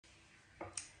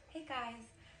Hey guys,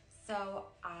 so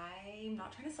I'm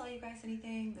not trying to sell you guys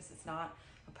anything. This is not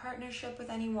a partnership with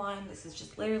anyone. This is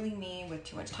just literally me with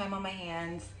too much time on my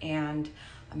hands, and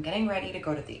I'm getting ready to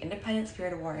go to the Independent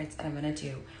Spirit Awards, and I'm gonna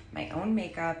do my own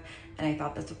makeup, and I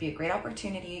thought this would be a great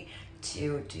opportunity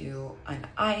to do an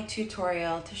eye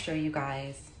tutorial to show you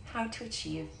guys how to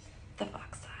achieve the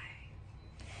fox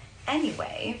eye.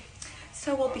 Anyway,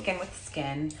 so we'll begin with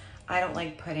skin. I don't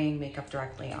like putting makeup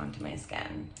directly onto my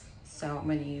skin. So I'm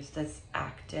gonna use this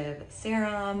active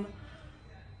serum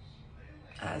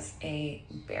as a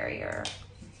barrier.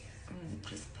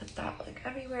 Just put that like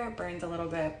everywhere. It burns a little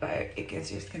bit, but it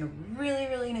gives your skin a really,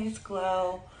 really nice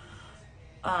glow.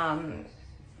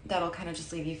 That'll kind of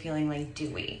just leave you feeling like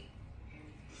dewy.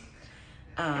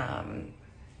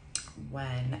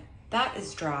 When that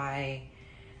is dry,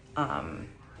 I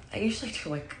usually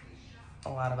do like a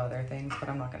lot of other things, but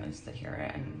I'm not gonna sit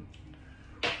here and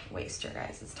waste your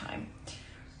guys' time.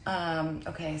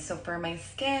 Okay, so for my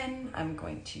skin, I'm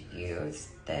going to use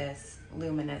this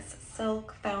Luminous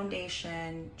Silk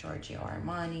Foundation, Giorgio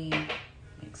Armani.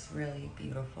 Makes really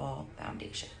beautiful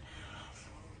foundation.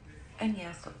 And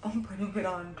yes, I'm putting it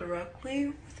on directly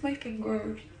with my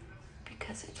fingers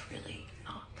because it's really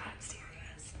not that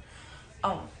serious.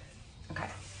 Oh, okay.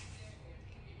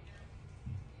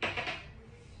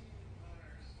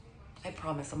 I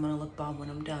promise I'm gonna look bomb when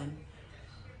I'm done.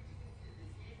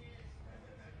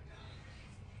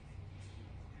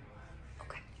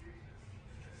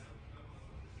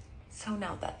 So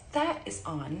now that that is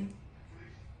on,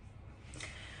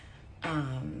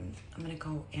 I'm gonna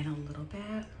go in a little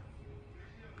bit,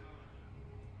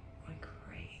 like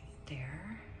right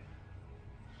there.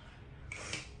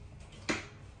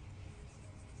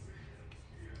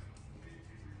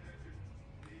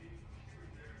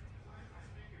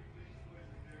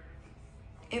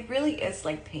 It really is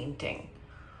like painting.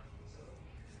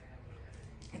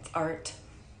 It's art.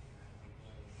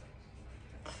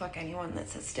 Fuck anyone that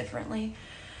says differently.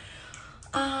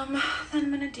 Then I'm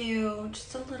gonna do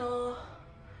just a little,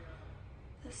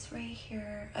 this right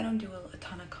here. I don't do a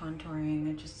ton of contouring,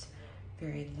 I just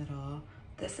very little.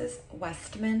 This is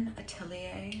Westman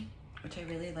Atelier, which I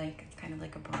really like. It's kind of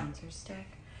like a bronzer stick.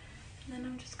 And then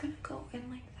I'm just gonna go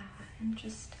in like that and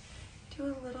just do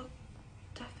a little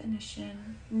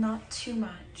definition, not too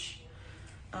much.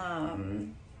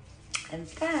 And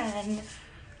then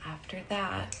after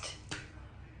that,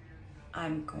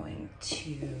 I'm going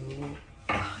to,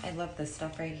 I love this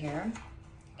stuff right here.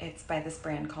 It's by this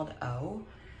brand called O.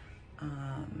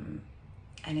 And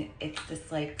it's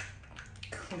this like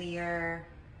clear,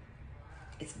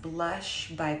 it's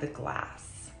blush by the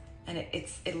glass. And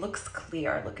it looks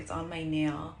clear. Look, it's on my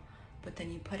nail, but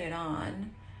then you put it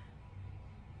on.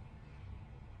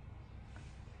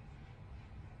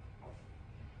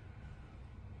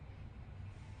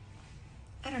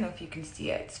 I don't know if you can see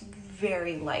it. It's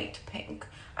very light pink.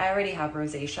 I already have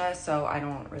rosacea, so I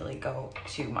don't really go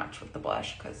too much with the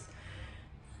blush, because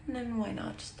then why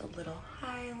not just a little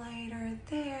highlighter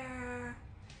there.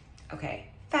 Okay,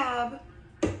 fab.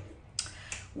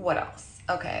 What else?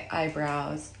 Okay,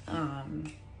 eyebrows. I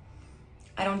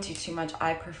don't do too much.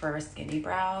 I prefer skinny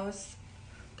brows.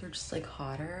 They're just like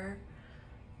hotter.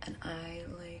 And I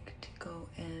like to go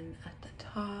in at the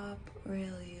top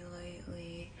really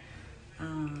lightly.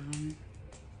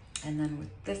 And then with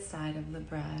this side of the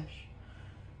brush,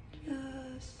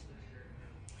 just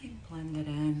like blend it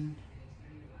in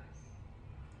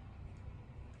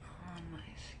on my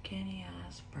skinny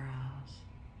ass brows.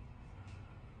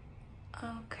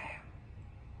 Okay.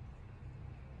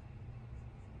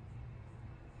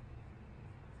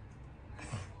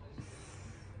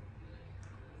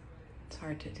 It's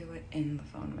hard to do it in the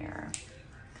phone mirror.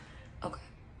 Okay.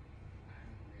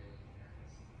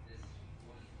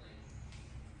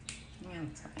 Yeah,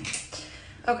 that's fine.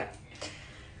 Okay.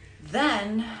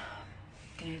 Then,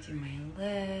 gonna do my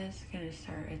lids. Gonna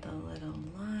start with a little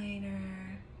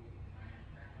liner.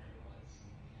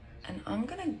 And I'm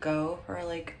gonna go for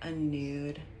like a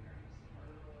nude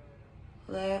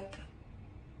lip.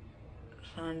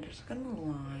 So I'm just gonna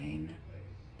line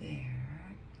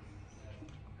there.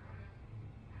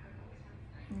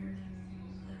 And then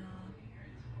a little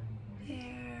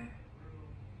there.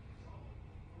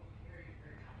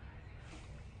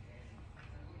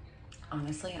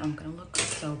 Honestly, I'm gonna look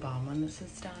so bomb when this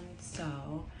is done.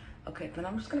 So, okay, then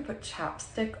I'm just gonna put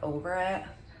chapstick over it.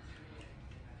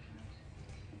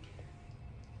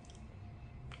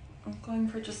 I'm going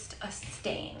for just a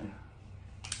stain.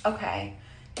 Okay,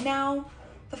 now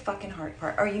the fucking hard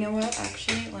part. Or you know what?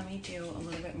 Actually, let me do a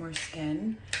little bit more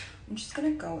skin. I'm just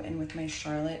gonna go in with my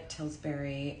Charlotte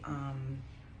Tilbury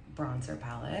bronzer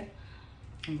palette.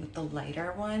 And with the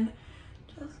lighter one,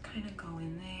 just kind of go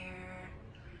in there,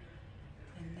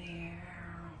 and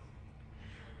there.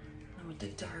 And with the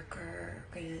darker,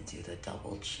 we're gonna do the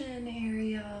double chin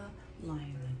area,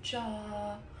 line the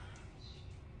jaw.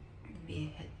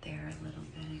 Maybe hit there a little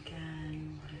bit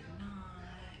again, whatnot.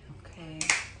 Okay.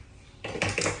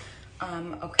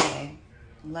 Okay,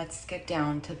 let's get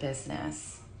down to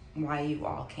business. Why you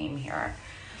all came here.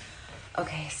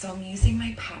 Okay, so I'm using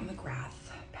my Pat McGrath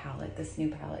palette, this new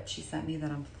palette she sent me that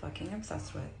I'm fucking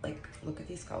obsessed with. Like, look at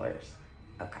these colors.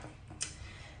 Okay.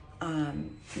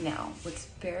 Now, what's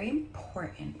very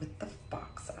important with the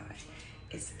fox eye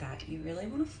is that you really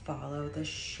want to follow the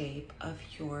shape of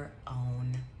your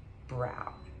own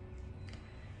brow.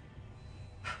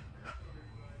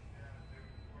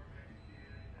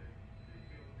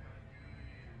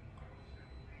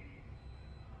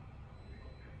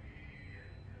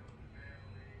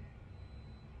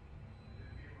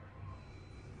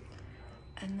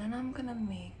 And then I'm gonna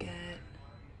make it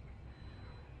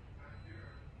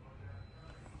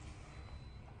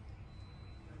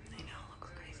I know, it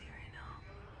looks crazy right now.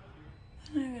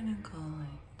 And I'm gonna go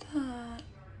like that.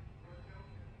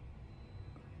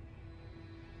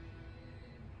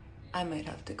 I might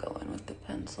have to go in with the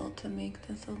pencil to make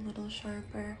this a little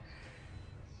sharper.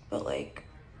 But like,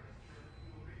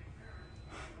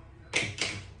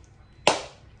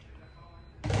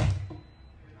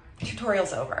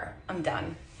 tutorial's over. I'm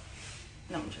done.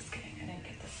 No, I'm just kidding. I didn't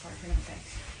get this far for nothing.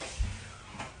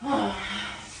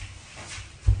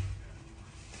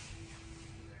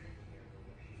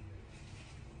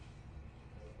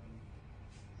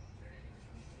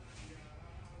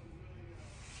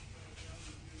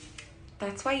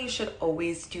 That's why you should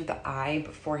always do the eye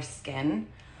before skin.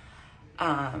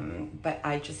 But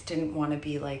I just didn't want to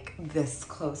be like this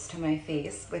close to my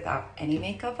face without any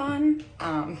makeup on.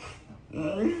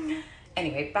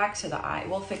 Anyway, back to the eye.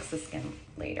 We'll fix the skin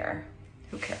later.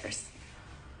 Who cares?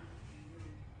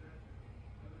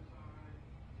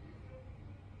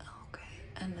 Okay,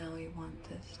 and now we want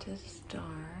this to start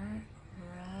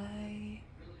right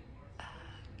at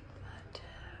the tip.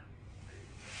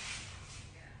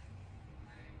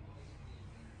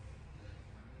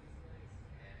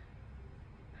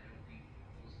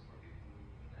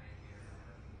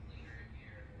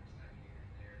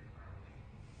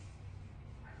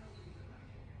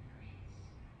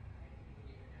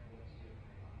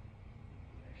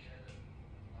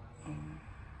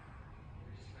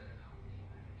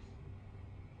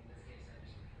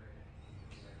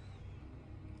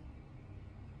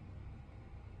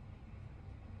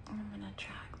 I'm gonna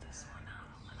track this one out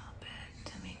a little bit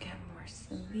to make it more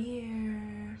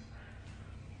severe.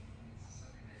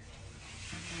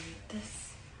 And then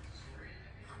this,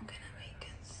 I'm gonna make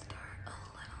it start a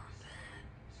little bit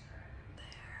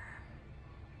there.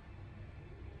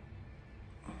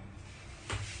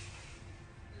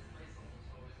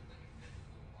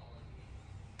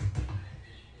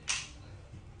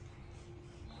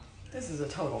 This is a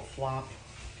total flop.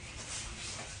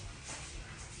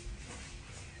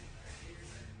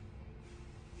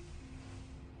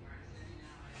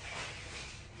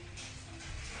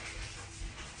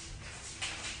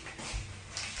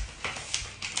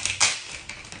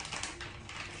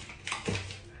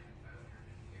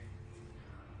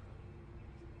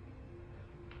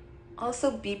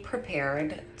 Also, be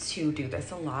prepared to do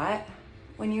this a lot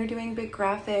when you're doing big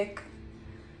graphic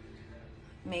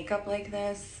makeup like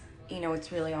this. You know,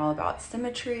 it's really all about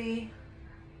symmetry.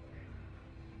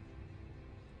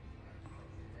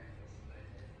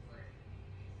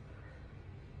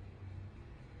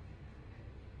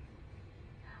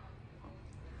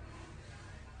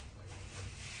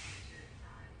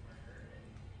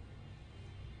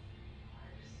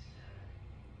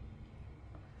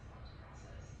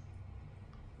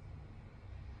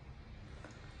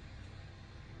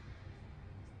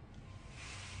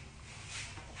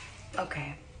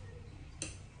 Okay.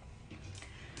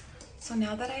 So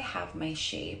now that I have my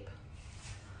shape,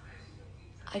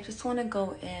 I just want to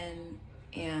go in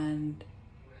and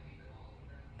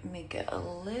make it a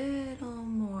little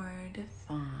more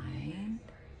defined.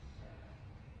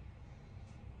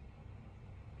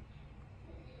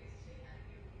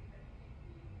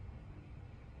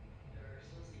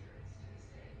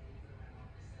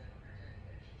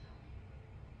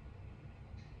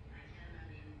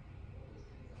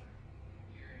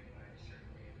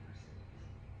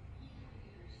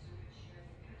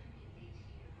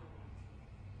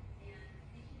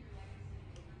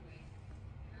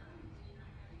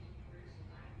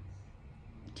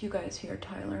 Do you guys hear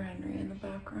Tyler Henry in the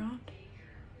background?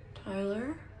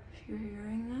 Tyler, if you're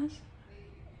hearing this,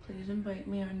 please invite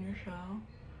me on your show.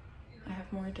 I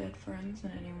have more dead friends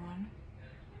than anyone.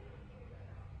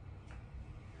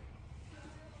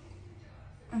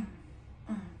 Mm,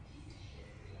 mm.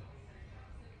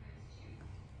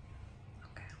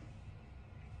 Okay.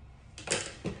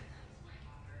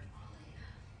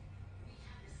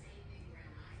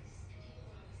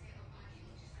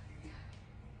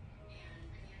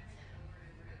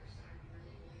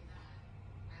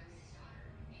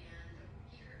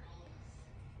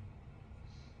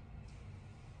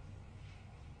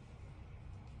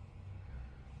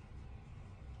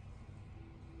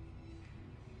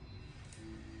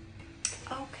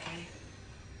 Okay.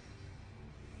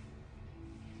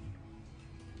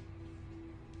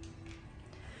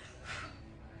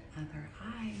 Other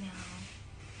eye now.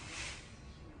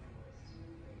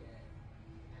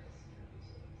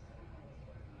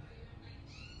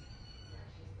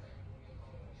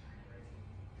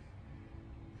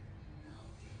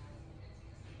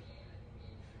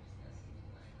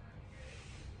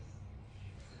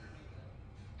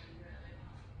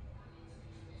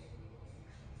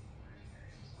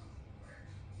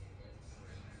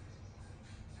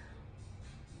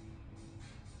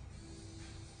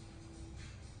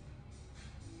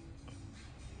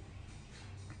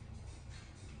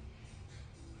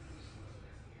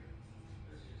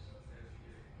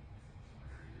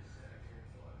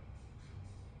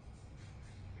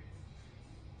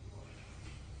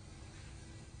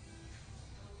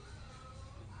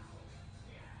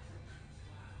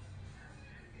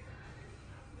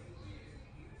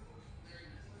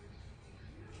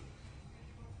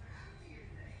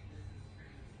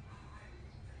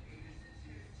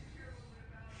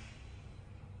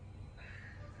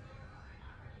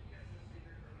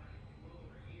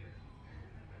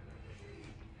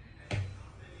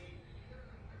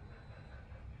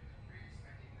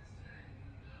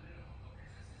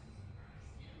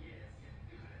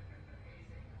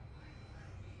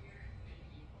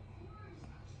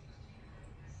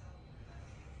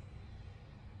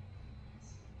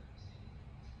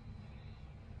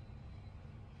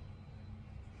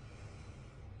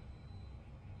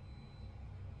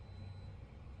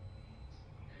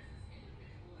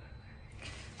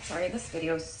 Sorry, this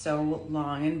video is so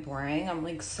long and boring. I'm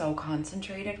like so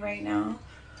concentrated right now.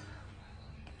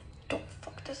 Don't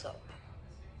fuck this up.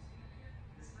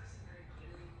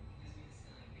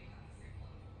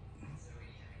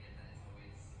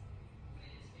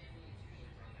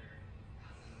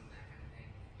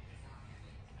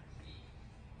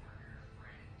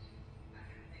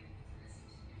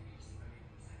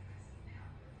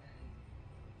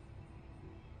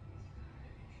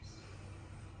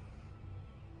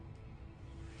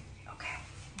 Okay,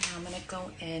 now I'm gonna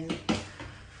go in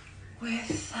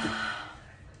with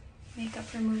makeup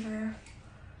remover.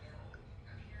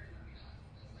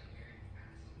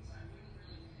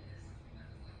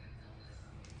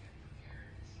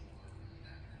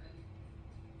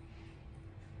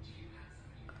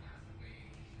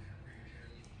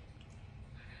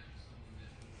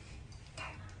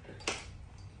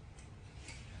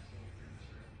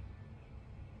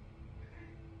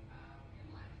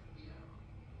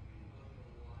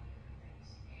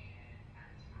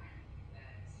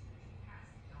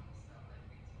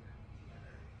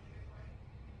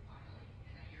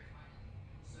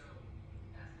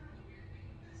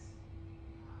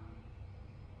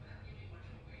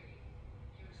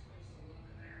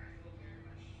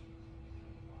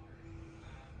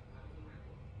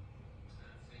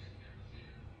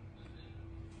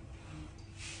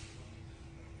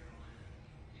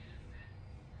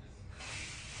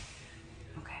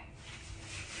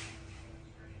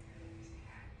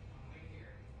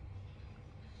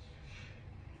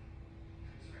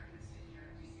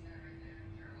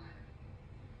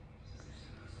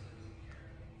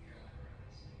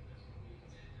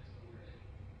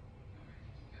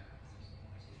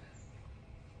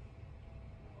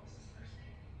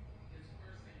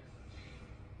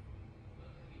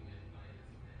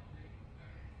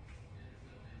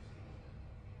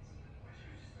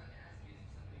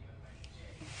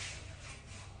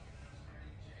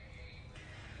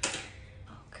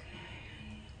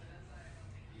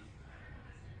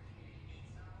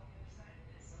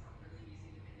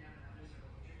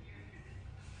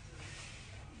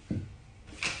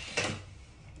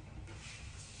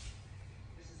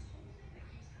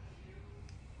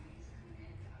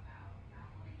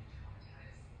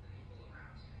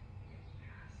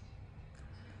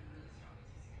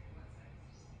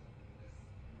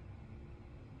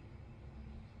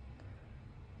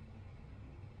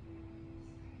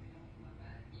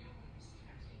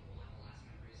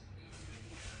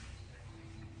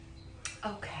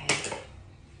 Okay,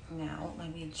 now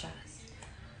let me just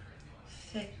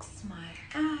fix my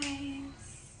eyes.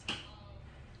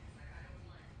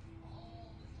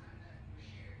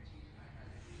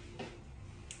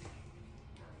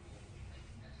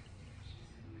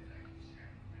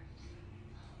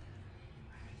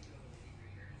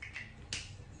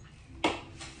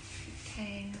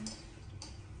 Okay,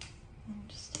 and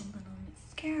just a little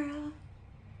mascara.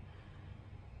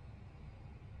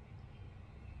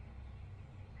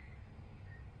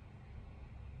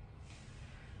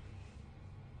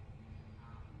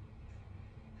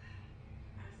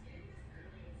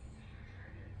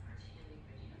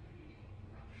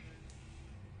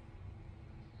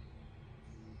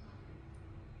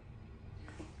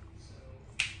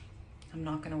 I'm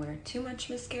not gonna wear too much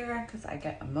mascara because I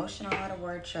get emotional at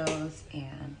award shows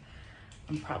and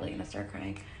I'm probably gonna start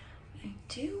crying. I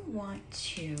do want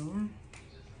to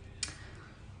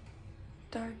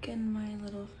darken my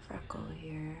little freckle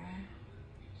here.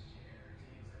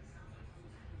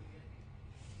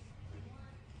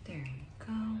 There you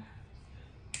go.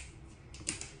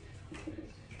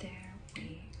 There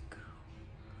we go.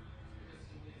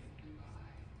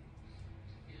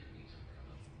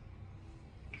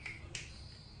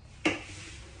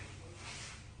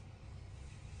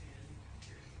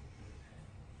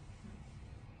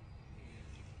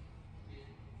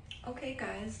 Okay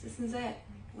guys, this is it.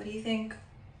 What do you think?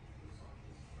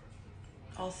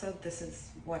 Also, this is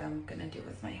what I'm gonna do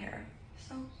with my hair.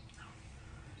 So,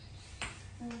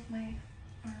 I love my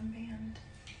armband.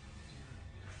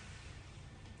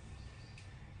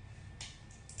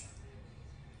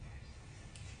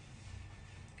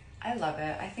 I love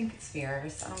it. I think it's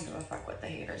fierce. I don't give a fuck what the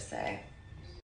haters say.